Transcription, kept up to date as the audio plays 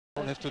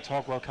Don't have to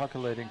talk while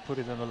calculating. Put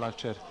it in the live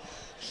chat.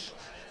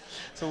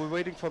 So we're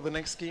waiting for the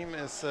next game.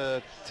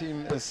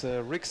 Team is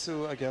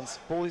Riksu against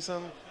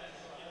Polisen.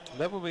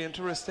 That will be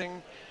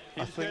interesting.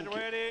 I think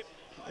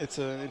it's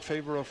in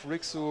favor of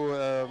Riksu,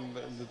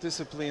 the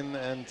discipline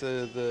and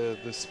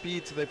the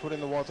speed they put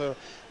in the water.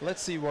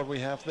 Let's see what we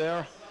have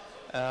there.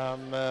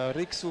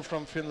 Riksu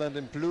from Finland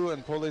in blue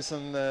and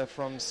Polisen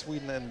from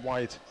Sweden in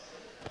white.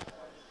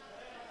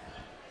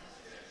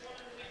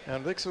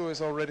 And Riksu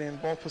is already in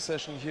ball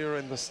possession here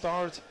in the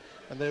start,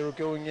 and they were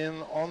going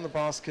in on the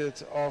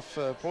basket of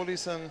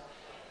Polisen,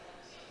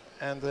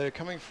 and they're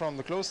coming from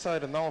the closed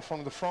side and now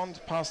from the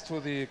front, pass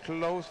to the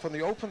close from the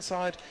open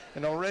side,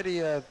 and already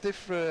a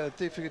try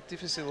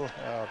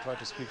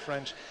to speak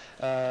French,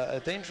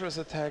 a dangerous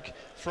attack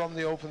from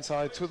the open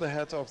side to the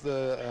head of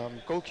the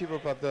goalkeeper,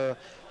 but the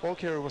ball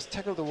carrier was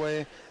tackled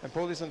away, and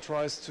Polisen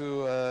tries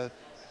to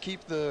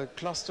keep the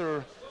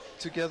cluster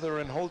together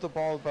and hold the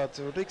ball, but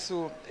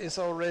Riksu is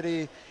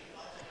already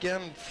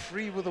again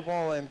free with the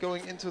ball and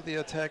going into the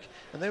attack,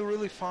 and they're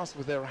really fast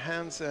with their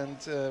hands and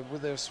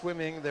with their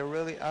swimming. They're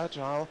really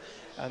agile,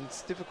 and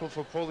it's difficult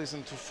for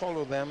Polisen to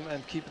follow them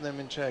and keep them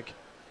in check.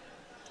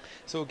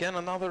 So again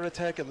another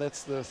attack, and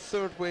that's the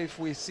third wave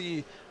we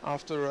see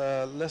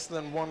after less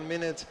than 1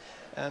 minute,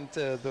 and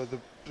the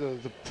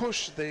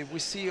push we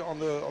see on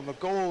the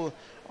goal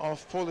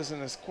of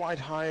Polisen is quite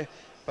high,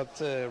 but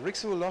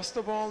Riksu lost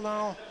the ball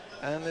now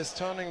and is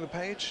turning the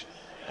page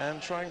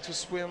and trying to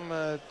swim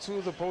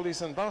to the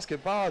Polisen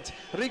basket, but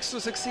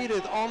Riksu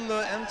succeeded on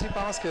the empty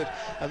basket,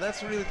 and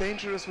that's really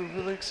dangerous with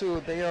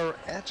Riksu. They are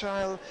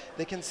agile,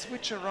 they can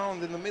switch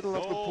around in the middle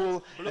of the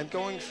pool and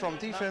going from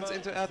defense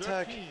into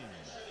attack.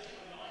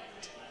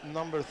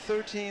 Number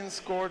 13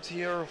 scored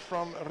here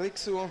from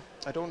Riksu.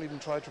 I don't even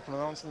try to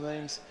pronounce the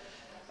names.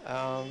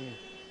 And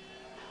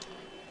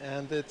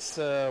it's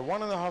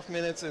 1.5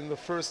 minutes in the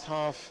first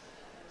half.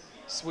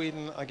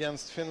 Sweden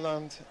against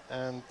Finland,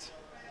 and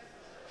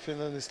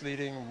Finland is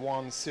leading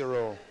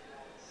 1-0.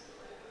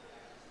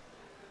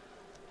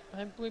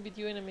 I'll be with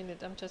you in a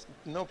minute. I'm just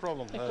no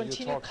problem. I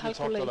continue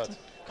calculating.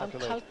 I'm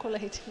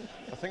calculating.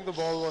 I think the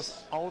ball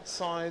was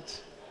outside.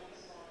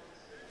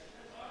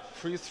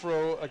 Free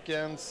throw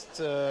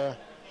against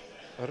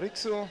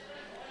Riksu.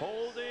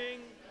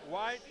 Holding,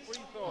 white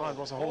free throw. Oh, it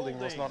was a holding,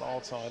 it was not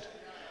outside.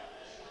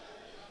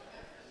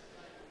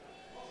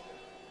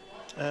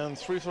 And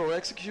free throw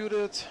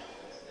executed.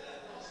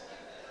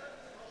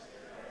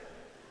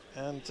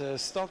 And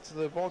stopped.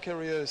 The ball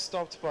carrier is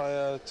stopped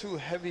by two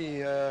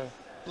heavy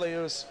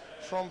players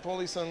from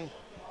Polisen.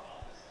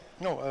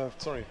 No,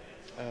 sorry.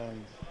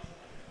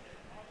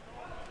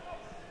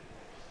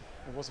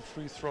 It was a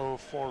free throw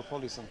for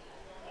Polisen.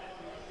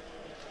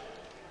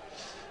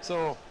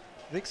 So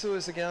Riksu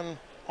is again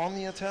on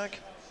the attack.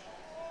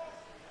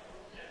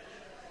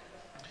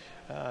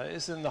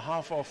 Is in the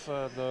half of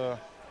the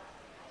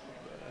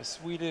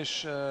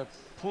Swedish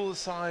pool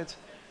side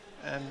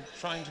and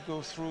trying to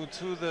go through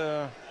to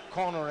the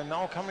corner, and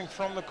now coming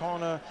from the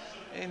corner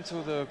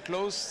into the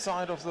closed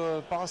side of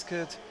the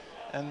basket,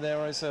 and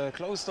there is a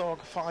close dog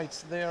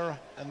fight there,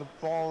 and the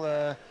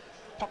ball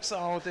pops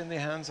out in the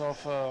hands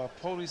of a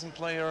Polisen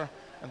player,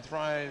 and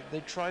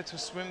they try to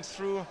swim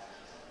through,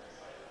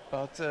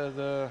 but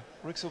the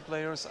Riksu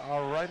players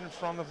are right in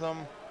front of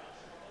them,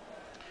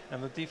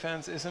 and the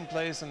defense is in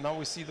place, and now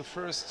we see the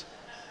first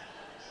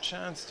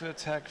chance to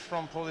attack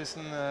from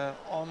Polisen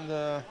on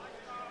the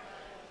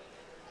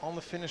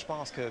finished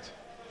basket.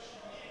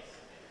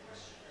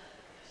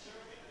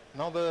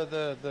 Now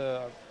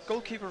the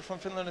goalkeeper from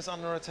Finland is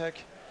under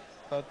attack,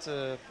 but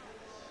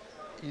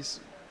his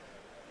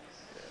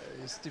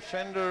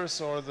defenders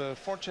or the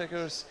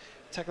forecheckers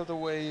tackled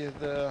away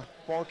the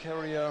ball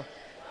carrier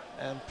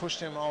and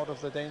pushed him out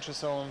of the danger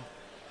zone.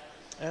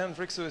 And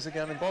Riksu is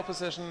again in ball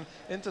possession,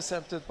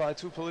 intercepted by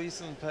two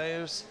Polisen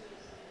players.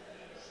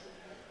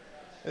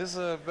 This is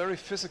a very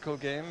physical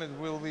game. It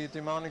will be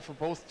demanding for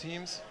both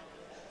teams.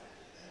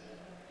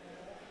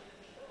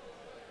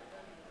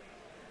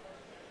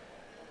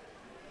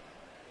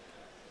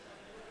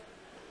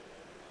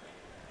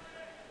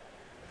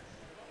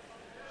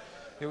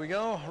 Here we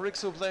go,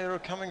 Riksu player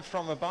coming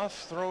from above,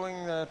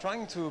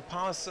 trying to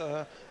pass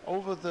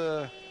over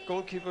the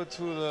goalkeeper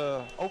to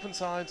the open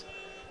side,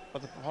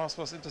 but the pass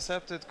was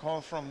intercepted, call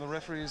from the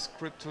referee's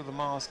grip to the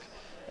mask,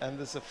 and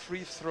there's a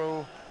free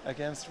throw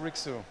against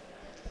Riksu.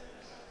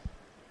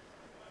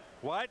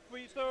 White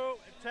free throw,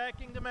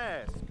 attacking the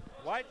mask.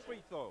 White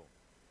free throw.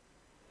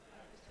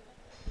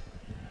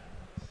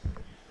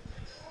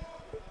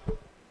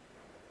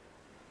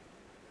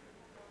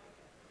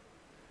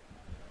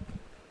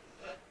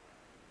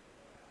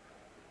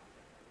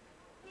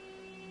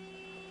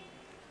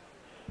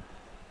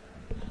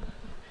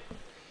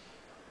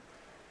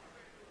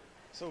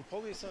 So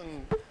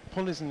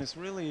Polisen is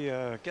really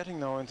getting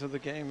now into the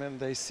game, and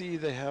they see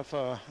they have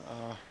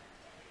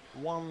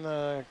one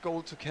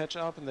goal to catch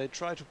up, and they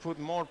try to put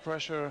more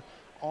pressure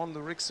on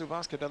the Riksu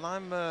basket. And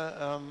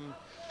I'm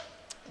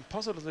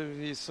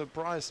positively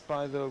surprised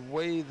by the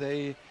way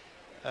they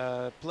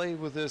play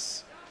with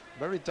this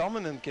very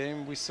dominant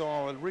game. We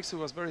saw Riksu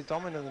was very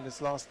dominant in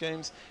his last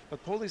games,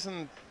 but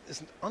Polisen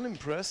is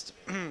unimpressed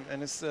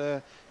and is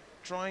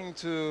trying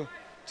to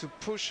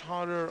push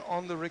harder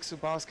on the Riksu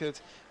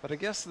basket. But I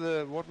guess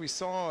what we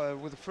saw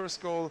with the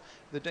first goal,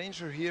 the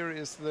danger here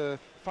is the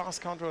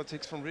fast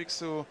counter-attacks from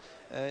Riksu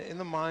in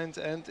the mind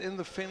and in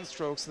the fin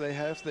strokes they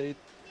have. They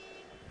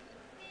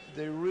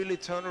really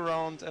turn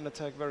around and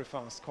attack very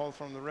fast. Call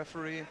from the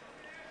referee.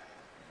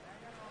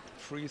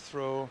 Free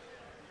throw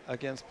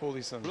against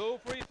Polisen. Blue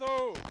free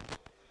throw.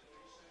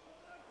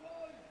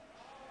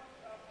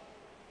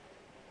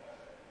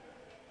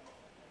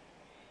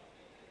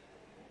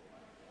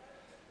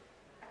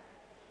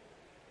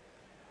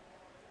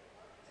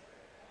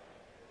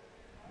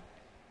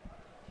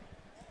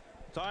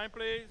 Time,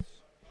 please.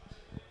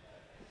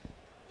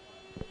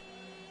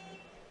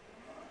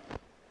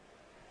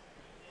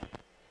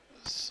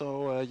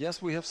 So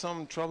yes, we have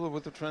some trouble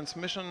with the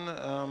transmission.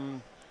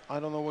 I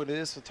don't know what it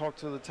is. I talked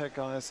to the tech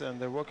guys and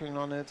they're working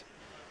on it.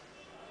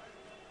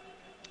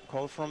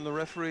 Call from the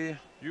referee.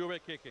 You were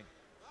kicking.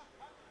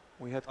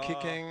 We had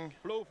kicking.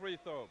 Blue free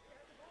throw.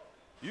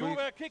 You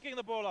were kicking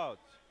the ball out.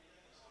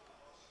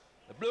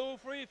 The blue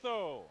free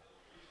throw.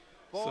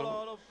 Ball So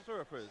out of the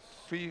surface.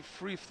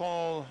 Free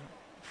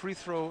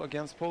throw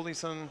against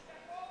Polisen.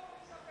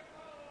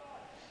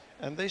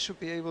 And they should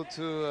be able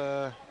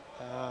to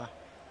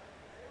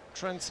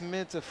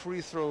transmit a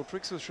free throw.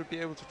 Riksu should be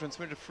able to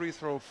transmit a free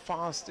throw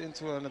fast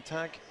into an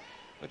attack,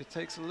 but it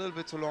takes a little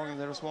bit too long, and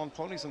there's one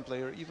Polisen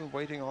player even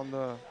waiting on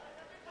the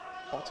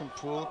bottom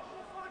pool.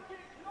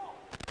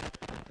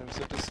 There's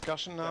a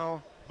discussion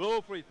now.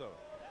 Blue free throw.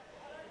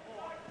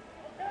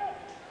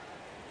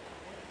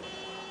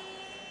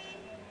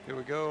 Here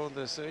we go.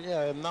 This,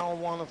 yeah, now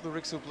one of the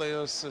Riksu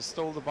players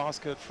stole the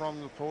basket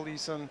from the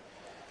Polisen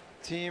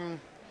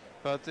team.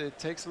 But it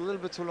takes a little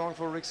bit too long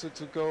for Riksu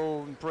to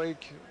go and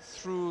break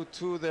through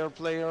to their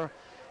player.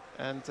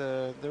 And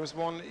there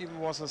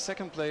was a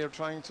second player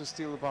trying to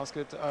steal the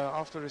basket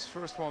after his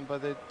first one,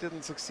 but they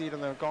didn't succeed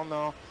and they're gone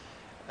now.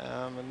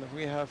 And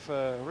we have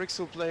a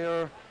Riksu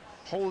player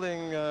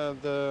holding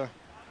the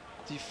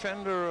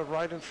defender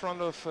right in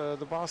front of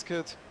the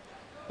basket,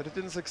 but it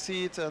didn't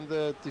succeed. And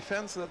the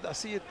defense, I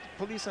see it,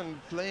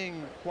 Polisen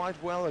playing quite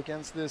well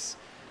against this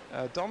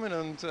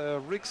dominant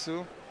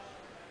Riksu.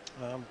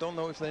 Don't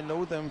know if they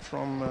know them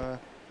from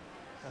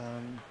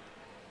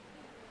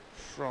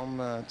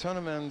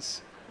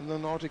tournaments in the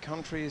Nordic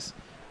countries,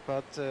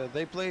 but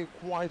they play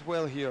quite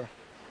well here.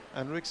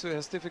 And Riksu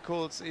has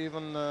difficulties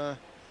even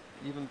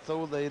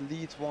though they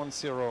lead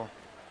 1-0.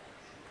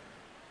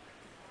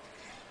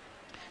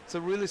 It's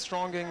a really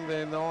strong game.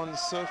 They're now on the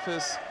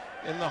surface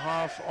in the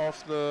half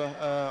of the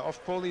of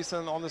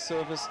Polisen on the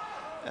surface,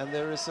 and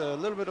there is a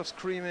little bit of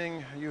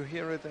screaming. You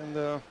hear it in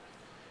the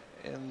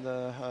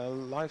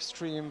live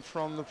stream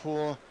from the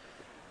pool.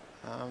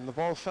 The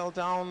ball fell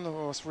down,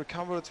 was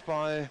recovered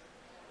by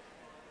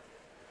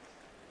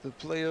the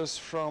players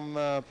from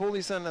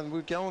Polisen, and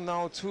we go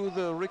now to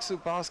the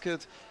Riksu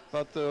basket,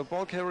 but the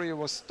ball carrier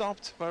was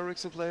stopped by a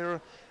Riksu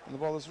player, and the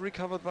ball is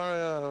recovered by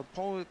a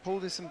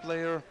Polisen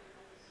player.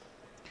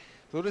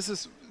 So this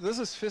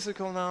is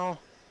physical now,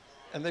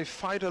 and they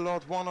fight a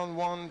lot,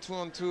 1-on-1,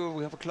 2-on-2.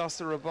 We have a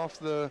cluster above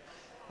the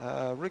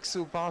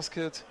Riksu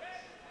basket.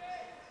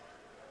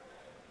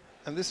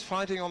 And this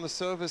fighting on the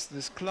surface,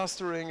 this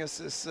clustering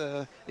is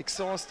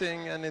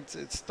exhausting, and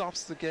it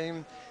stops the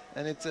game.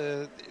 And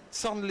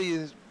suddenly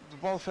the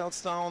ball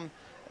falls down,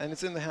 and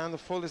it's in the hand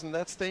of Polisen.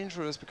 That's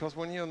dangerous, because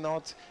when you're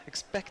not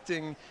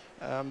expecting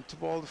the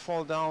ball to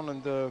fall down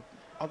and the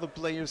other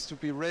players to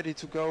be ready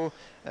to go,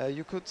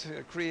 you could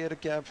create a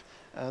gap,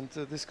 and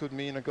this could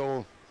mean a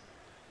goal.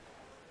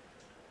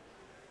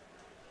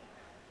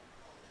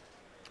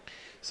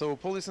 So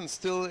Polisen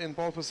still in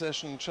ball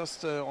possession,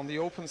 just on the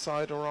open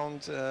side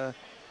around the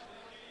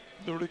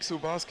Riksu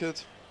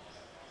basket.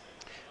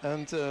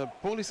 And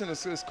Polisen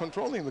is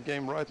controlling the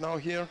game right now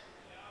here.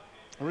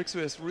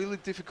 Riksu is really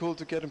difficult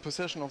to get in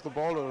possession of the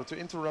ball or to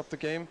interrupt the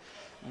game.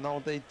 Now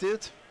they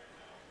did,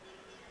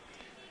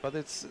 but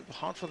it's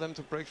hard for them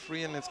to break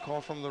free, and it's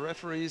called from the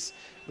referees.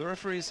 The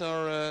referees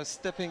are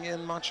stepping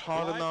in much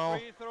harder now.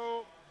 Free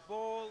throw,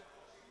 ball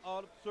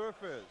out of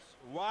surface.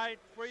 White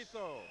free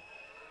throw.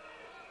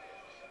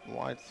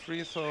 White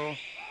free throw.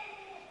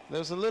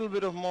 There's a little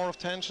bit of more of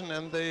tension,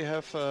 and they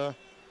have a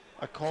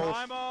call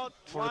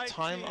for a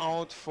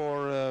timeout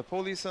for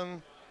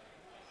Polisen.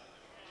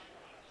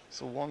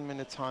 So 1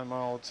 minute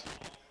timeout.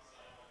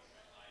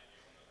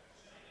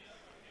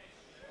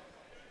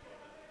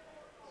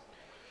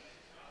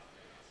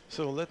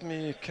 So let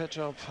me catch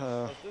up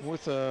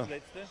with the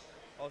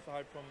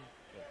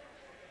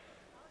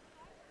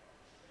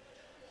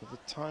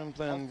time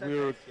plan.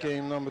 We're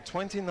game number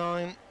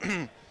 29.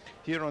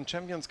 Here on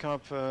Champions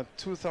Cup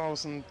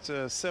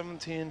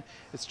 2017,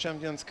 it's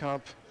Champions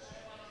Cup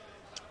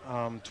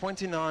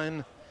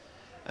 29,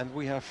 and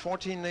we have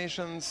 14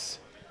 nations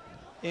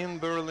in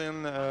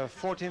Berlin,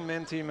 14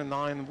 men team and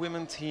 9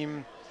 women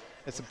team.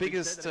 It's the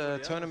biggest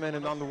tournament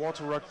in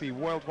underwater rugby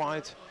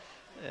worldwide,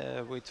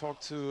 We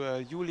talked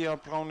to Julia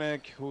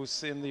Brauneck,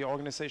 who's in the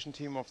organization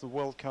team of the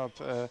World Cup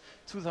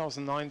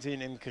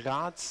 2019 in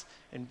Graz,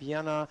 in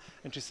Vienna,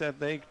 and she said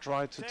they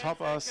try to top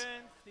us.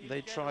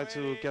 They try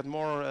to get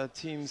more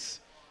teams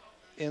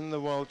in the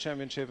World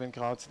Championship in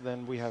Graz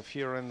than we have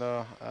here in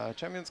the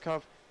Champions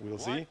Cup. We'll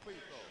see.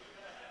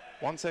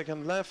 1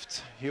 second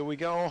left. Here we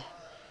go.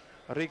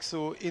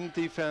 Riksu in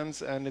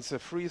defense, and it's a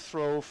free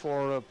throw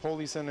for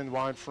Polisen in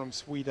white from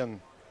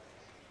Sweden.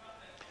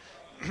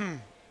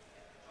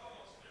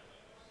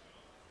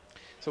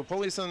 So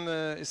Polisen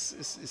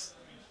is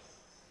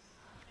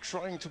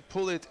trying to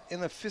pull it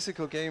in a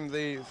physical game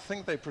they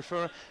think they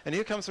prefer. And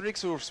here comes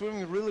Riksu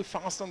swimming really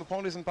fast on the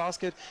Polisen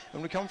basket.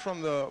 And we come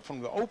from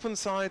the open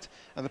side,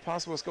 and the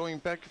pass was going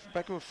back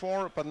and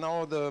forth, but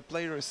now the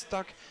player is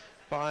stuck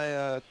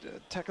by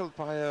tackled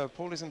by a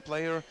Polisen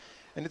player.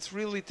 And it's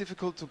really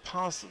difficult to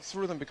pass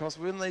through them, because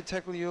when they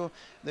tackle you,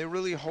 they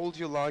really hold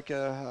you like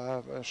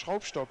a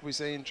Schraubstock, we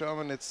say in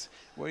German. It's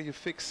where you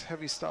fix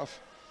heavy stuff.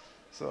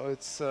 So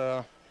it's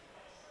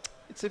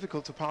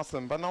difficult to pass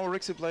them. But now a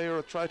Riksu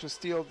player tried to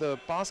steal the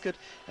basket,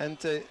 and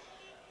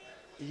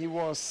he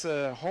was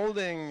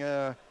holding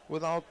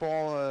without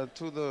ball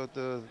to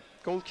the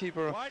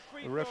goalkeeper.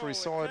 The referee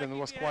saw it, and it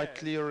was quite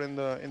clear in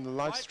the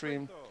live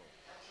stream.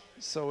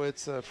 So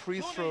it's a free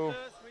throw.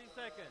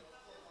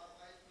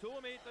 2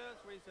 meters,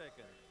 3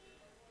 seconds.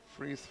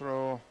 Free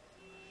throw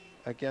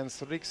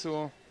against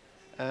Riksu,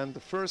 and the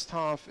first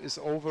half is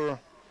over.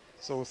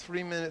 So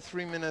 3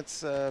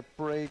 minutes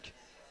break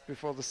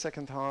before the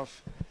second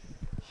half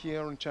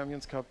here in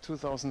Champions Cup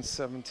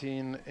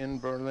 2017 in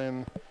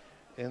Berlin.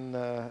 In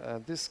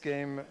this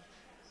game,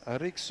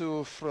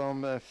 Riksu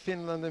from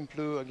Finland in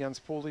blue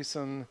against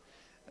Polisen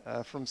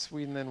from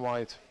Sweden in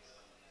white.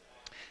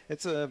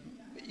 It's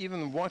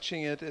even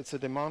watching it, it's a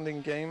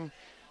demanding game.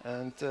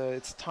 And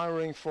it's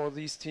tiring for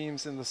these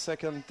teams in the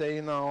second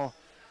day now.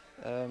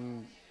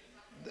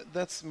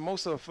 That's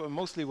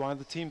mostly why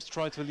the teams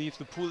try to leave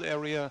the pool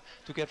area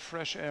to get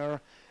fresh air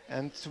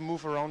and to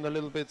move around a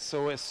little bit.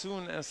 So as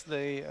soon as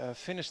they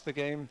finish the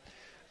game,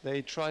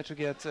 they try to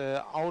get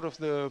out of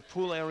the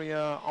pool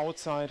area,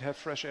 outside, have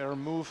fresh air,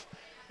 move,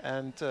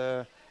 and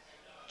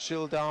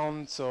chill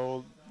down.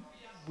 So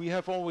we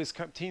have always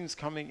teams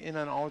coming in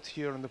and out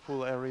here in the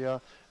pool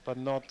area, but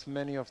not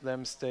many of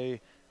them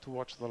stay to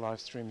watch the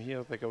live stream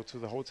here. They go to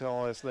the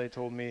hotel, as they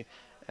told me,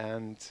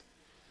 and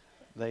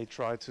they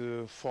try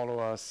to follow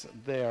us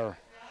there.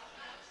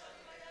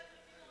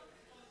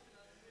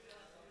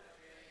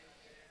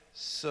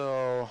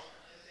 So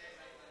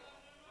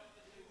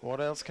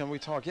what else can we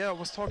talk? Yeah, I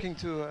was talking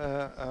to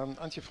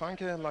Antje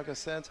Franke, like I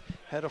said,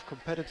 head of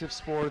competitive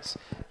sports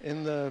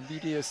in the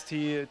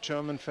BDST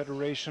German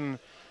Federation.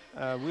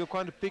 We are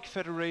quite a big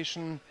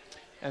federation.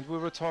 And we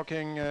were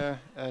talking,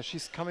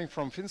 she's coming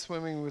from fin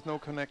swimming with no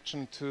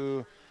connection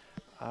to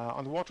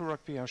underwater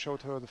rugby. I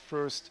showed her the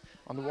first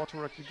underwater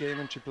rugby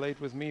game, and she played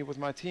with me, with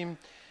my team,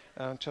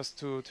 just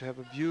to have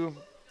a view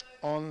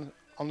on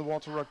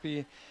underwater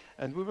rugby.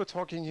 And we were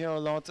talking here a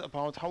lot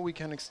about how we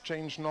can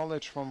exchange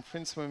knowledge from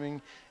fin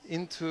swimming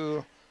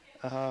into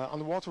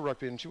underwater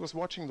rugby. And she was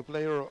watching the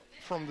player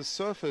from the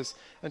surface,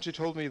 and she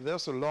told me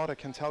there's a lot I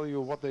can tell you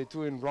what they're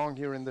doing wrong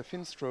here in the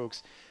fin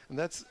strokes. And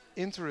that's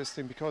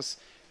interesting, because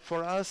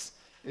for us,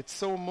 it's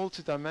so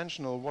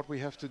multidimensional what we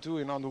have to do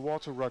in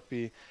underwater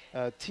rugby.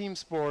 Team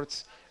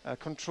sports,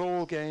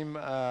 control game,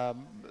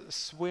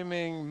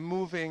 swimming,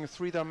 moving,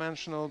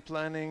 three-dimensional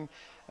planning,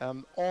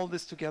 all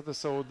this together.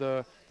 So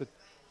the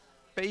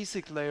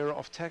basic layer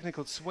of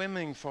technical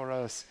swimming for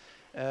us,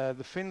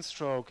 the fin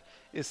stroke,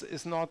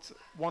 is not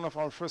one of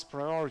our first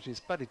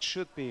priorities, but it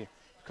should be,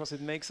 because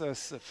it makes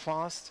us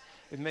fast,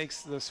 it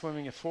makes the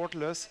swimming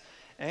effortless,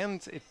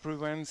 and it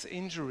prevents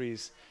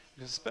injuries.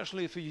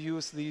 Especially if you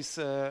use these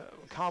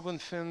carbon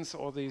fins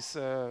or these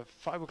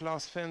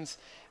fiberglass fins,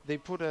 they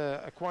put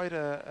quite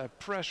a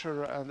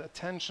pressure and a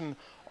tension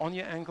on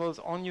your ankles,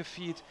 on your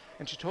feet.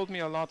 And she told me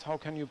a lot, how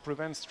can you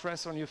prevent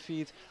stress on your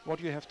feet,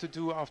 what you have to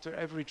do after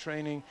every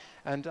training.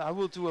 And I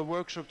will do a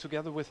workshop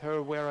together with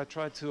her where I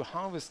try to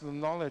harvest the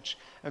knowledge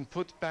and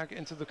put back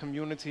into the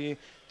community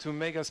to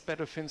make us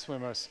better fin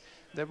swimmers.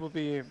 That will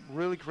be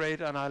really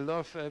great, and I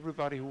love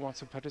everybody who wants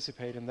to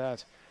participate in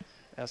that.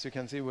 As you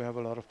can see, we have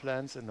a lot of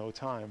plans and no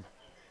time.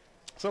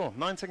 So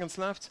 9 seconds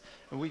left,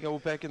 and we go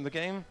back in the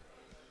game.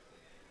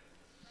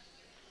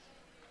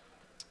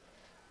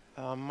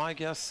 My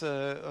guess,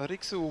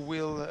 Riksu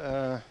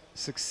will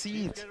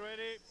succeed,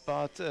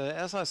 but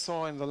as I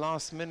saw in the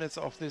last minutes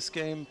of this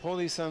game,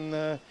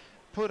 Polisen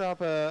put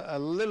up a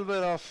little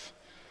bit of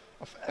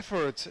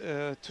effort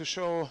to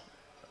show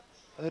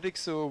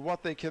Riksu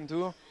what they can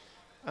do,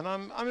 and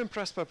I'm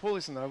impressed by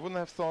Polisen. I wouldn't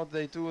have thought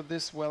they do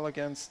this well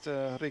against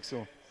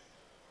Riksu.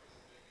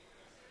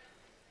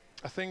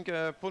 I think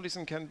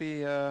Polisen can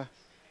be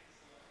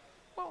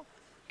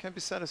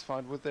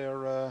satisfied with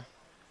their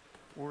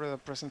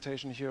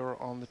presentation here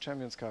on the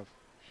Champions Cup.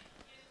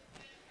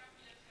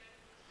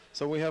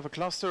 So we have a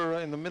cluster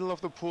in the middle of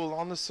the pool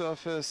on the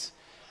surface,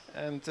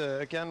 and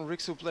again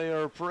Riksu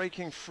player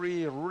breaking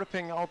free,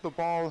 ripping out the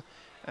ball,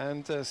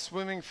 and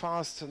swimming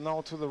fast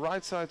now to the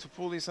right side to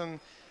Polisen,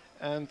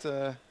 and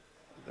the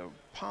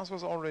pass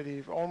was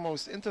already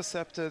almost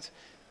intercepted,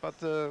 but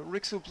the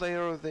Riksu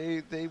player,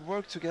 they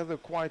work together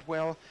quite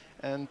well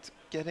and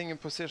getting in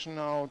position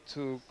now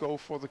to go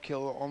for the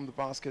kill on the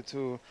basket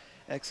to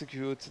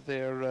execute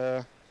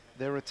their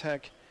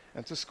attack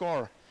and to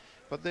score.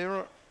 But they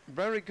were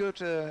very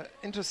good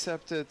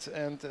intercepted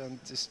and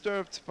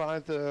disturbed by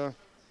the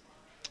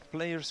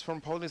players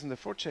from Polisen. The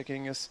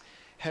forechecking is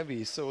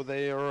heavy, so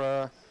they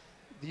are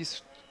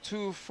these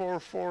 2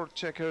 4-4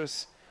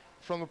 checkers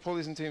from the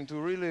Polisen team do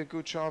really a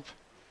good job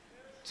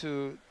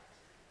to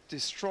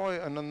destroy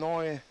and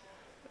annoy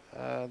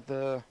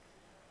the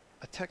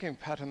attacking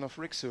pattern of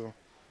Riksu.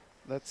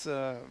 That's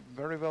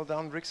very well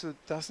done. Riksu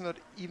does not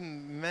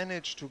even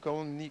manage to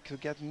go to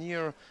get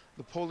near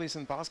the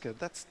Polisen basket.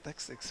 That's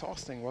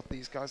exhausting what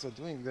these guys are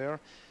doing there.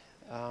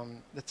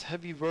 That's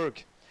heavy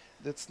work.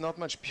 That's not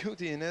much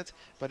beauty in it,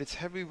 but it's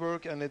heavy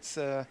work, and it's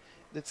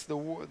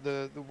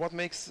what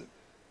makes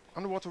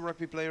underwater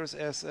rugby players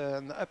as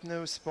an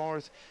apnea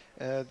sport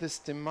this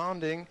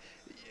demanding.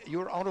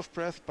 You're out of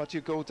breath, but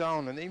you go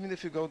down, and even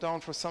if you go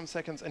down for some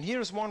seconds, and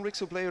here's one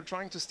Riksu player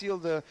trying to steal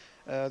the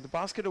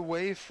basket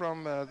away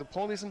from the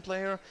Polisen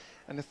player,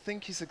 and I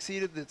think he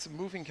succeeded. It's a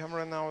moving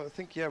camera now. I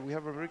think, yeah, we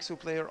have a Riksu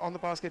player on the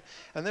basket,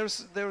 and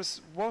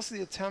was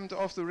the attempt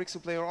of the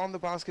Riksu player on the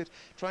basket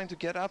trying to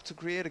get up to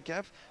create a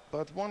gap,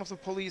 but one of the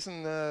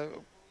Polisen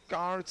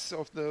guards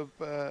of the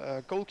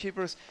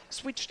goalkeepers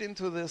switched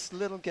into this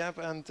little gap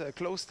and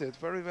closed it.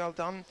 Very well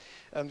done.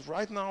 And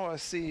right now I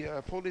see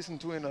Polisen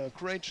doing a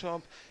great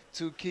job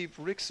to keep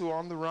Riksu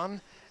on the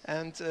run.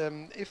 And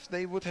if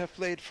they would have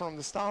played from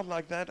the start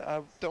like that,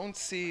 I don't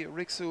see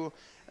Riksu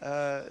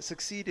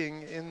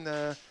succeeding in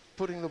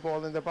putting the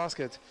ball in the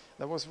basket.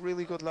 That was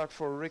really good luck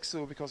for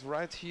Riksu, because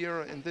right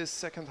here in this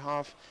second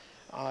half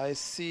I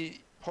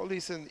see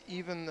Polisen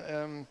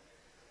even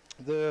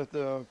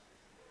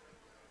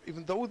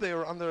even though they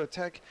are under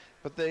attack,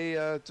 but they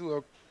do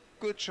a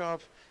good job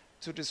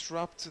to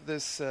disrupt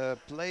this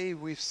play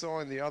we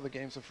saw in the other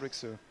games of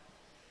Riksu.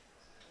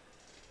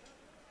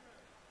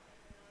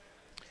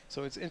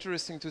 So it's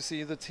interesting to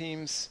see the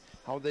teams,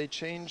 how they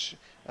change,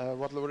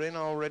 what Lorena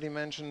already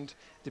mentioned,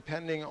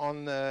 depending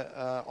on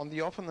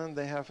the opponent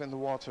they have in the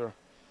water.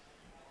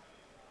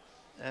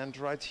 And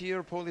right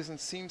here, Polisen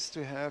seems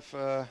to have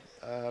a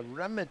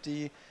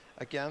remedy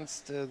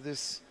against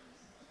this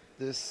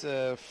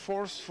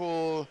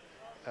forceful,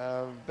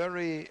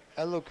 very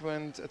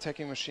eloquent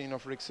attacking machine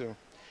of Riksu.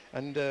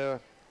 And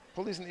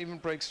Polisen even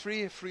breaks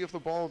free of the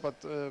ball, but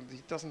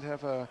he doesn't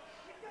have a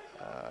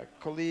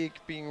colleague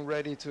being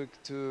ready to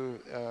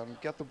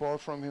get the ball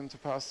from him to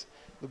pass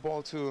the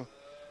ball to.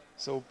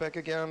 So back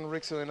again,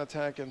 Riksu in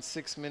attack, and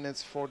 6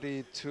 minutes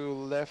 42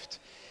 left.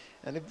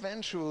 And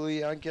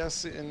eventually, I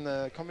guess, in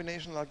a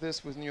combination like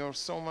this, when you're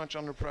so much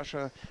under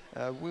pressure,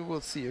 we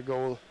will see a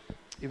goal,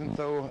 even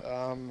though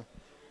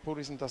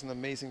Polisen does an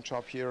amazing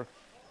job here,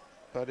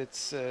 but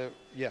it's,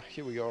 yeah,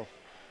 here we go.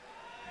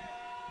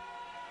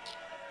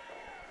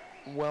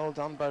 Well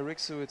done by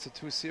Riksu. It's a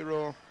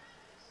 2-0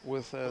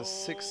 with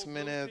 6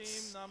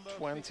 minutes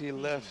 20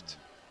 left.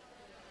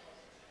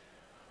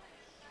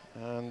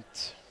 And,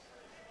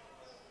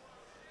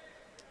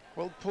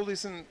 well,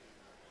 Polisen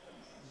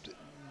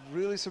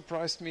really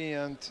surprised me,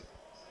 and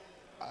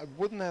I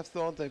wouldn't have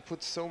thought they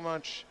put so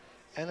much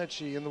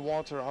energy in the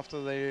water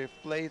after they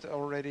played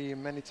already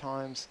many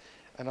times.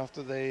 And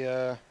after they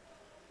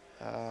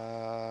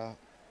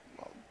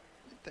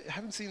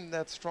haven't seen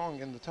that strong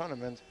in the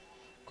tournament.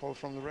 Call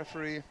from the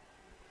referee.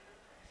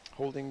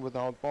 Holding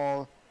without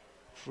ball.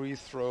 Free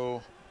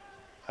throw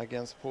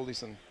against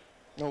Polisen.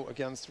 No,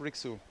 against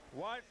Riksu.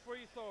 White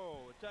free throw,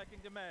 attacking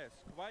the mask.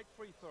 White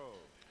free throw.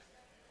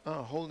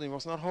 Holding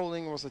was not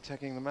holding, was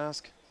attacking the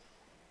mask.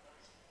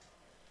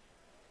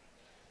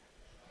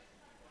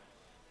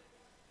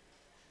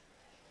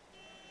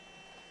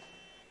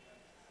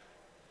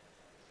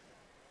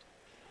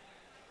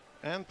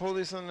 And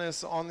Polisen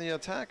is on the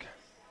attack.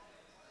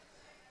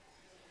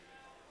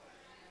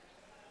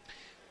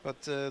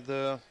 But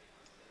the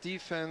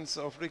defense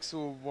of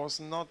Riksu was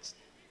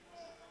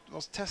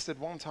tested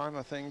one time,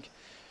 I think,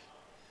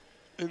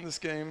 in this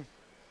game,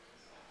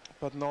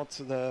 but not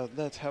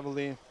that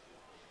heavily.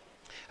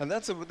 And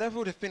that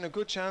would have been a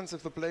good chance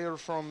if the player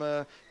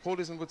from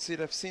Polisen would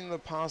have seen the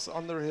pass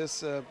under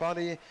his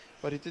body,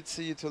 but he did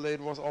see it too late.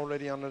 Was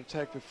already under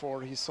attack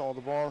before he saw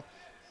the ball.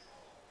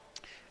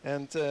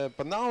 And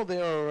but now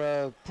they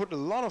are put a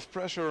lot of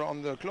pressure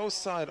on the close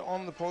side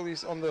on the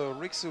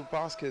Riksu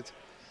basket.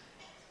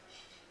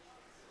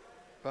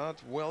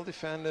 But well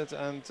defended,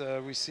 and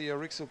we see a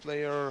Riksu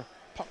player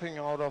popping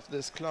out of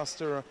this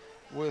cluster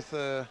with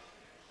the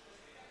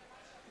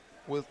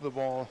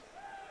ball.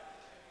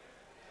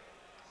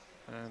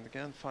 And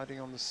again, fighting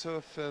on the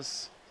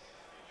surface.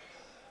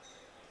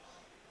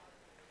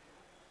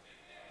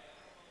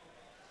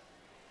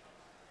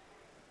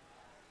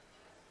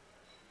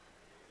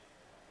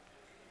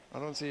 I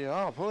don't see.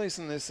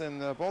 Polisen is in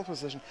ball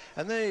position,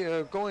 and they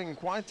are going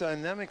quite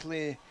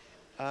dynamically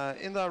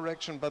in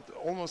direction, but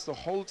almost the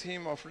whole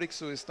team of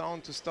Riksu is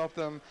down to stop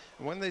them.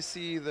 When they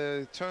see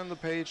they turn the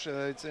page,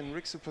 it's in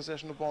Riksu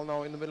possession of the ball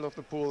now in the middle of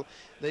the pool.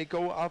 They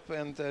go up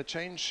and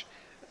change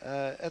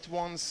at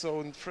once,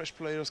 so fresh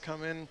players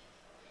come in.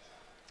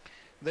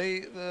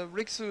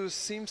 Riksu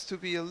seems to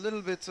be a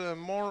little bit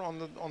more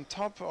on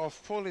top of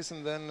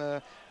Polisen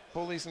than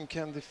Polisen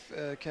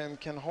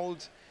can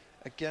hold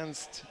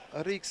against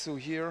Riksu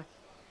here.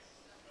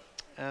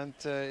 And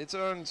it's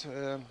earned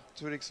to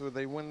Riksu.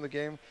 They win the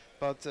game,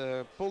 but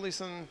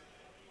Polisen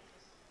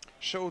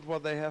showed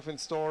what they have in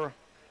store,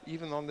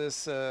 even on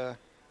this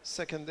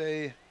second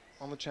day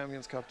on the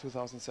Champions Cup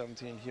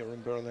 2017 here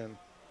in Berlin.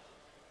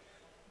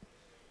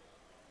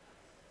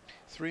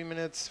 3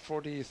 minutes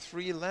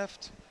 43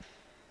 left,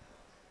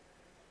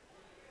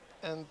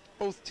 and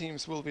both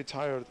teams will be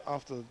tired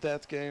after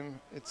that game.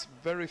 It's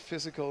very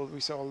physical. We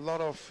saw a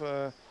lot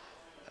of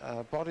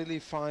bodily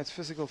fights,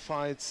 physical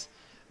fights,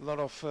 a lot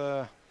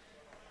of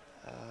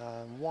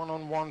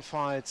one-on-one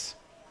fights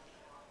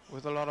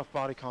with a lot of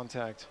body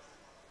contact.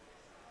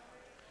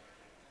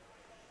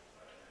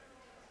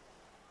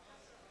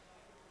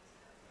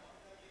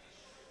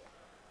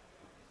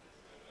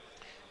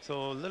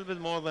 So a little bit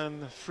more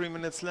than 3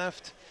 minutes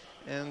left,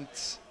 and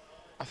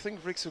I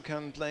think Riksu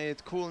can play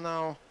it cool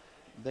now.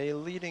 They're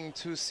leading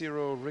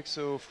 2-0,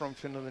 Riksu from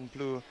Finland in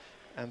blue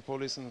and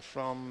Polisen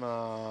from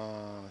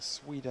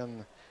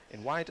Sweden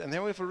in white. And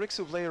now we have a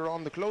Riksu player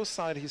on the close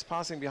side. He's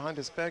passing behind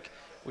his back,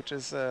 which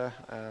is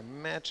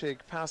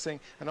magic passing.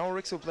 And our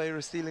Riksu player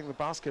is stealing the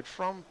basket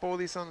from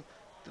Polisen.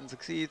 Didn't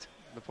succeed.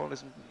 The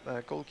Polisen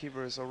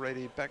goalkeeper is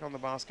already back on the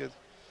basket.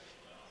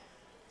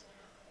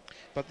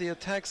 But the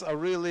attacks are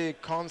really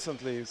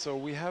constantly, so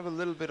we have a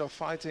little bit of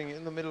fighting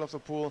in the middle of the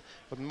pool,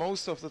 but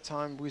most of the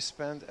time we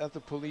spend at the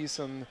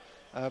Polisen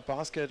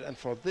basket, and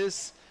for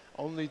this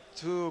only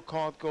 2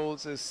 caught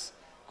goals is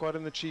quite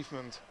an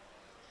achievement.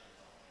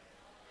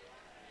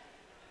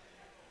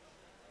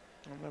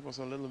 And that was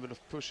a little bit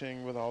of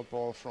pushing without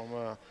ball from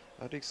a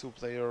Riksu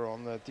player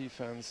on the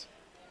defense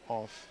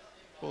of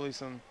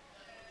Polisen,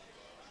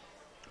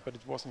 but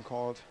it wasn't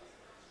called.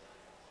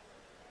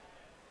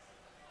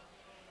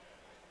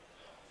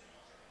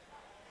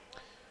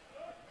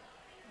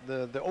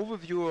 The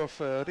overview of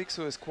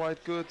Riksu is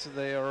quite good.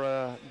 They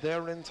are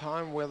there in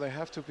time where they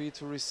have to be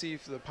to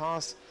receive the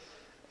pass,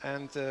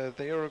 and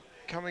they are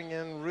coming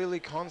in really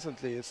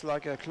constantly. It's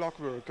like a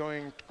clockwork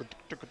going.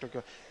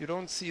 You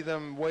don't see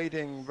them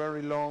waiting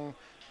very long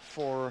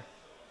for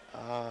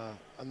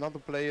another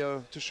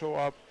player to show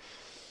up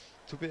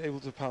to be able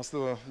to pass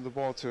the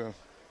ball to.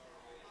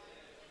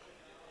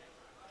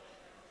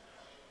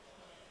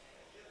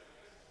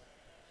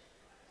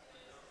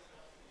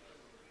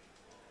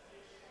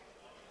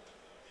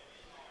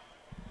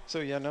 So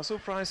yeah, no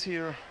surprise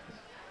here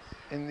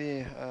in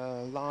the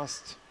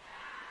last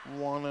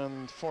 1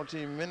 and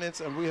 40 minutes,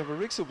 and we have a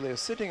Riksu player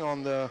sitting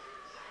on the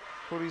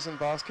Polisen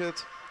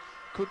basket.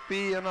 Could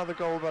be another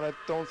goal, but I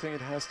don't think it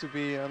has to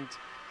be, and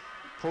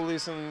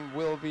Polisen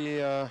will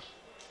be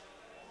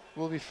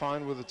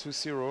fine with a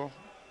 2-0.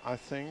 I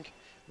think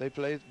they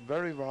played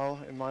very well,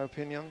 in my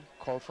opinion.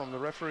 Call from the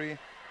referee.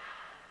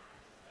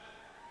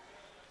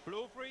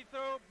 Blue free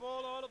throw,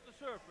 ball out of the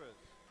surface.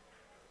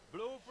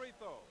 Blue free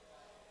throw.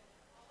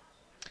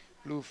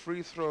 Blue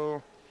free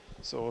throw,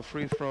 so a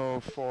free throw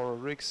for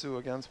Riksu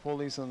against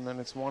Polisen, and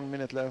it's 1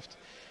 minute left.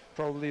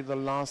 Probably the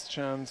last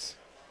chance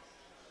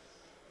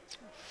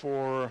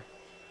for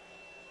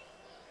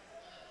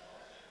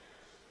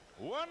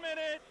 1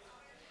 minute.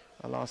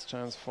 A last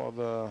chance for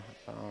the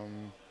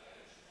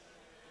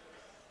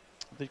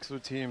Riksu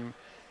team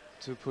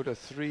to put a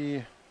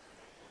 3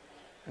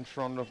 in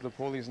front of the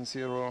Polisen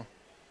 0.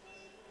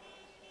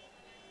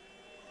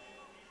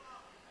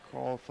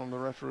 Call from the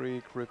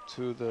referee, grip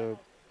to the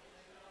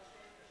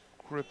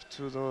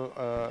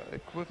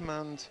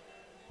equipment.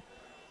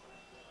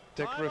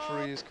 Deck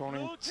referee is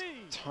calling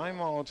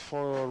timeout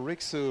for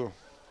Riksu.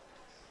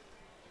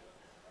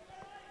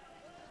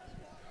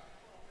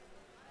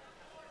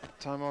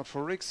 Timeout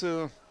for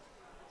Riksu.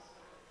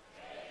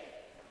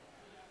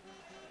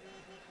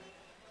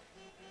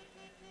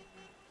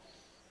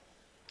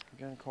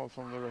 Again, call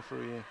from the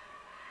referee.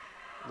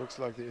 Looks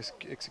like the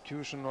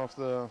execution of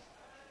the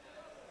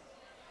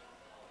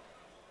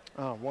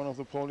one of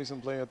the Polisen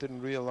player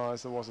didn't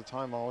realize there was a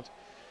timeout.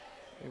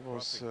 He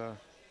was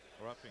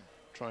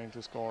trying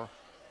to score.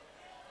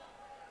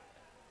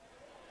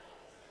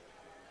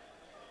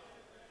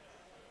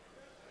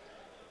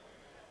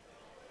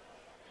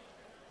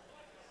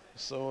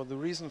 So the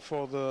reason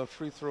for the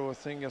free throw, I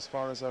think, as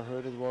far as I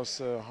heard, it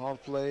was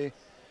hard play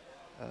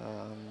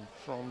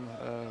from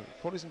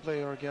Polisen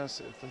player, I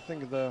guess. I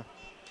think the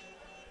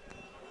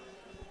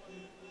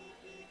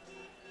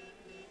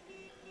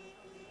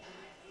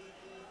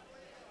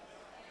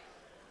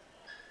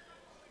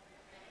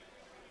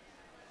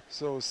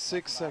so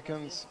 6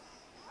 seconds.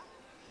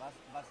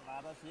 Was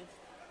war das jetzt?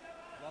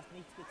 Du hast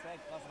nichts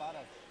gezeigt. Was war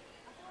das?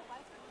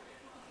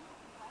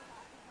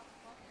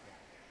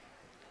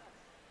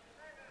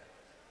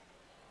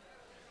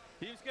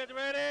 Teams get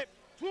ready.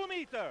 2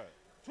 meter.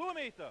 2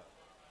 meter.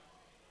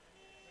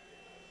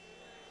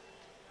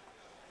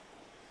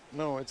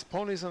 No, it's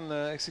Polisen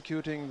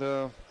executing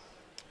the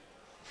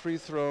free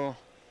throw.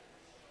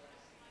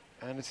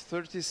 And it's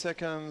 30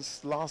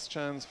 seconds, last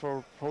chance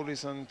for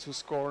Polisen to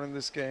score in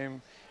this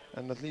game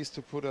and at least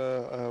to put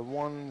a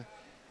 1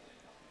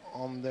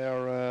 on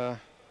their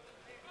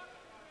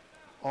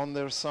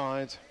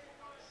side.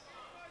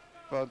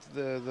 But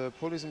the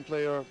Polisen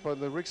player, but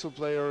the Riihimäen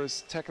player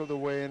is tackled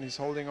away and he's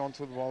holding on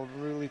to the ball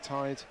really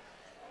tight.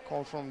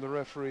 Call from the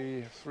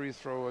referee, free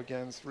throw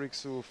against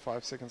Riihimäen,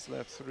 5 seconds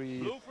left,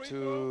 3,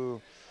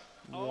 2,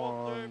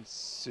 1,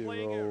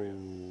 0.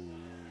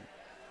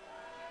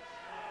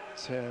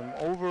 10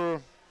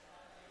 over.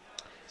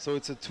 So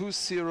it's a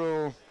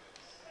 2-0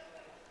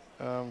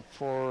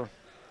 for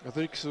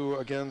Riihimäen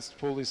against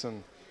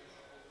Polisen.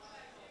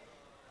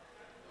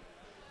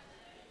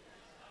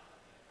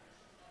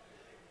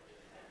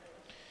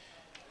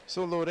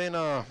 So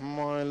Lorena,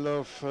 my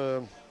love,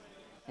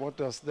 what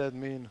does that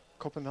mean?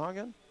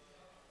 Copenhagen?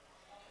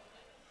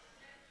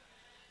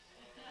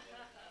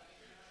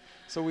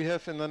 So we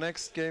have in the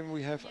next game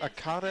we have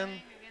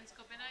Akaren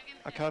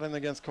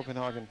against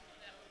Copenhagen.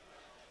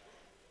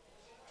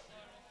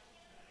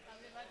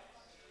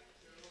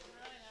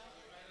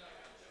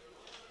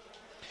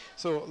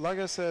 So, like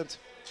I said,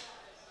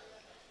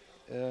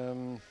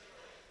 I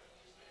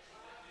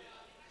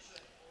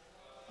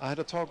had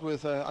a talk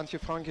with Antje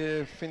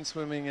Franke, Finn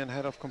Swimming and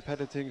head of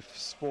competitive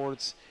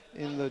sports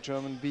in the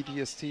German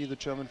BDST, the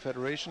German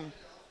Federation.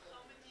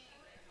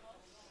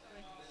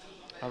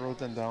 I wrote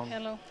them down.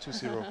 Hello.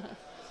 2-0.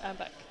 I'm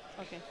back.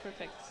 Okay,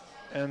 perfect.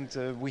 And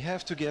we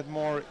have to get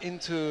more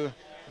into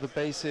the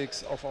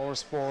basics of our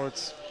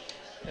sports.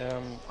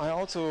 I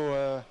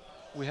also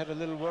we had a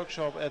little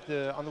workshop at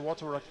the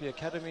Underwater Rugby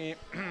Academy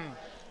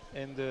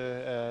in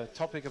the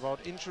topic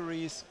about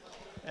injuries,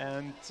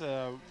 and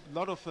a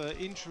lot of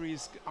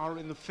injuries are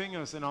in the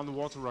fingers in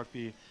underwater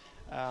rugby.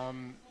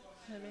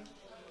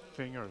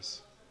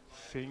 Fingers,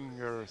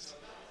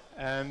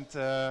 and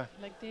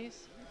like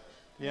this.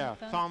 yeah,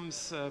 like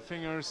thumbs,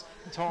 fingers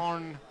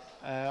torn,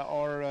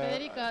 or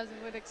Federica has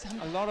a good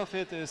example. a lot of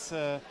it is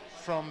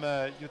from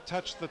you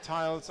touch the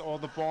tiles or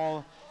the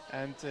ball.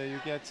 And you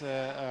get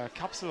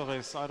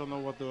Kapselriss. I don't know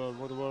what the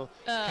word.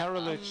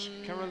 Cartilage.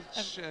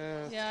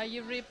 Yeah,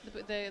 you rip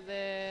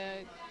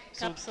the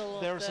capsule.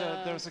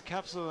 So there's a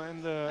capsule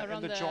in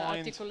the joint,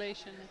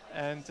 articulation,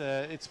 and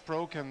it's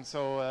broken.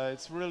 So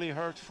it's really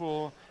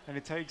hurtful, and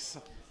it takes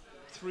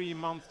 3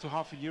 months to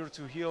half a year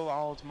to heal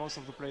out. Most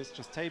of the players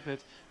just tape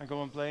it and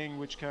go on playing,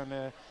 which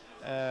can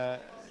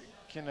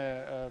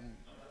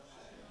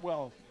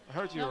well,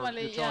 hurt your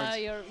joints. yeah,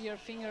 your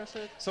fingers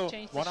So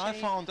change what the I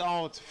shape. found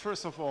out,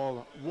 first of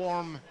all,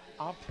 warm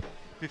up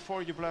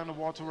before you play on the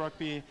water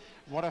rugby.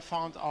 What I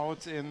found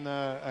out in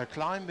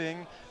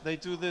climbing, they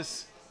do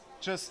this,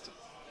 just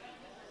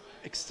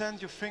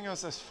extend your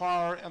fingers as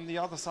far on the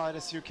other side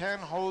as you can,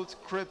 hold,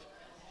 grip,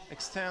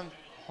 extend,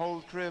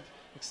 hold, grip,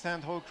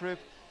 extend, hold, grip,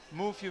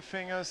 move your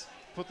fingers,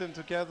 put them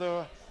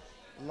together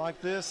like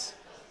this,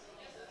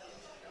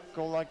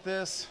 go like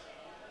this,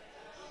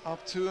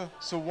 up to,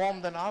 so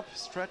warm them up,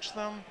 stretch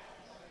them.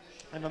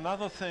 And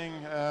another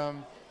thing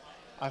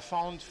I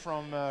found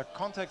from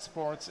contact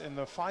sports in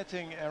the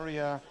fighting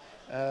area,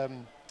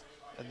 the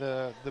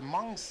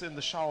monks in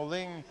the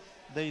Shaolin,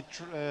 they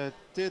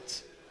did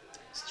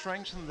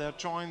strengthen their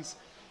joints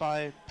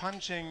by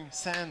punching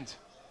sand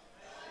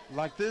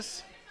like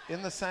this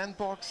in the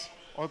sandbox,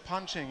 or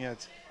punching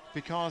it,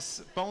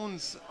 because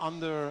bones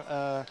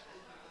under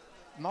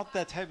not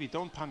that heavy,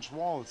 don't punch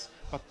walls,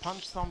 but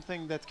punch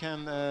something that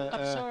can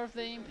absorb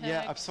the impact.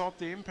 Yeah, absorb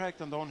the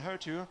impact and don't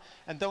hurt you.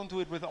 And don't do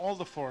it with all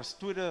the force.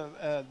 Do it,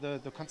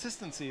 the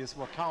consistency is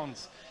what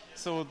counts.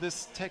 So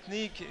this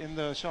technique in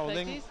the Shaolin,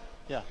 Like this?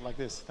 yeah, like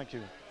this. Thank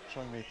you,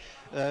 showing me.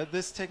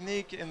 This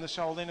technique in the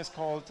Shaolin is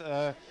called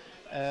the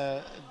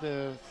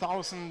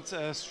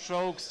 1,000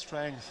 stroke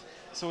strength.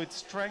 So it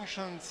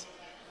strengthens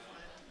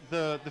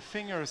the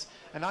fingers,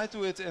 and I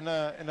do it in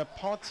a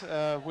pot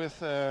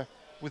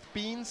with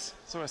beans.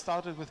 So I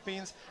started with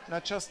beans, and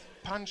I just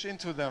punch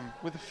into them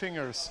with the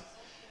fingers.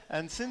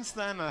 And since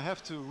then, I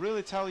have to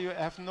really tell you, I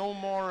have no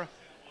more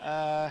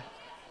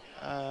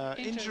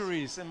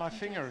injuries in my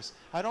fingers.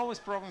 I had always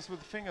problems with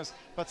the fingers,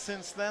 but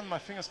since then my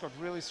fingers got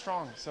really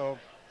strong. So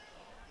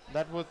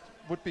that would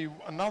be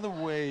another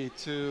way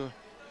to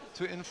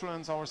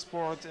influence our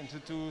sport and to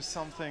do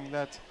something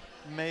that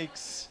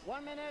makes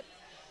 1 minute.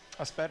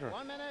 us better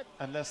 1 minute.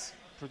 and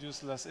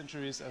produce less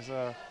injuries as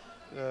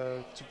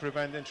to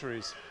prevent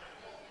injuries.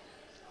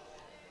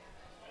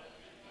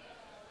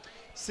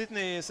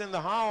 Sydney is in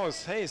the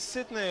house. Hey,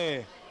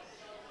 Sydney.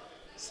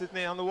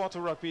 Sydney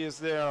Underwater Rugby is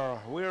there.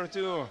 Where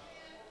to?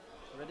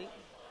 Ready?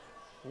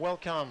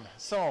 Welcome.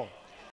 So,